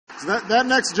So that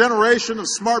next generation of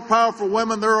smart, powerful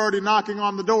women, they're already knocking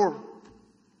on the door.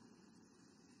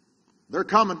 They're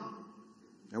coming,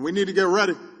 and we need to get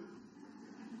ready.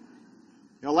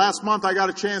 Last month I got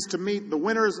a chance to meet the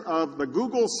winners of the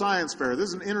Google Science Fair. This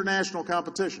is an international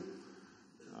competition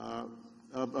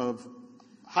of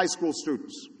high school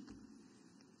students.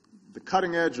 The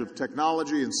cutting edge of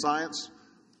technology and science.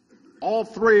 All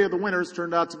three of the winners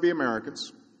turned out to be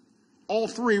Americans. All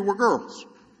three were girls.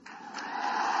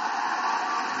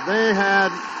 They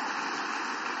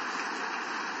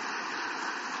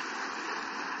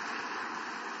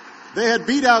had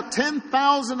beat out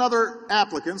 10,000 other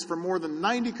applicants from more than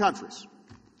 90 countries.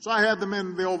 So I had them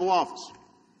in the Oval Office.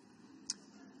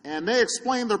 And they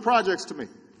explained their projects to me.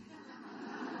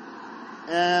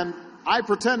 And I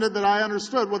pretended that I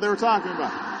understood what they were talking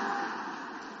about.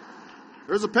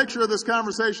 There's a picture of this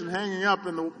conversation hanging up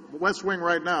in the West Wing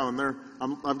right now, and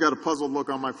I've got a puzzled look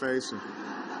on my face, and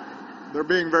they're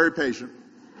being very patient.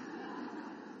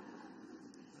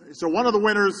 So one of the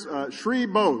winners, Sri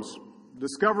Bose,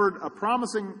 discovered a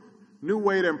promising new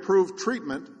way to improve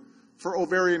treatment for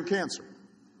ovarian cancer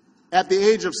at the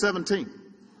age of 17.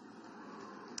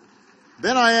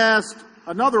 Then I asked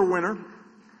another winner,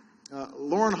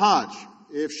 Lauren Hodge,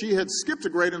 if she had skipped a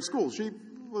grade in school. She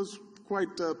was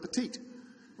quite petite.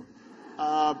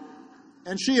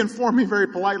 And she informed me very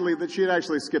politely that she had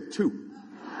actually skipped 2.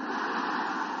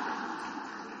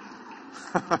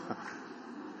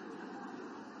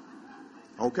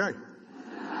 Okay.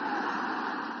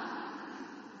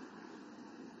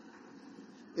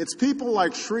 It's people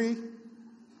like Sri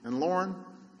and Lauren,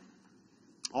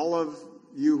 all of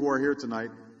you who are here tonight,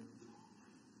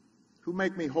 who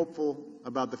make me hopeful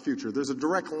about the future. There's a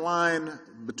direct line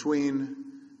between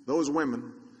those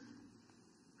women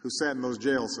who sat in those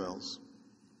jail cells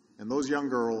and those young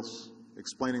girls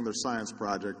explaining their science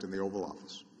project in the Oval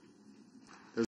Office.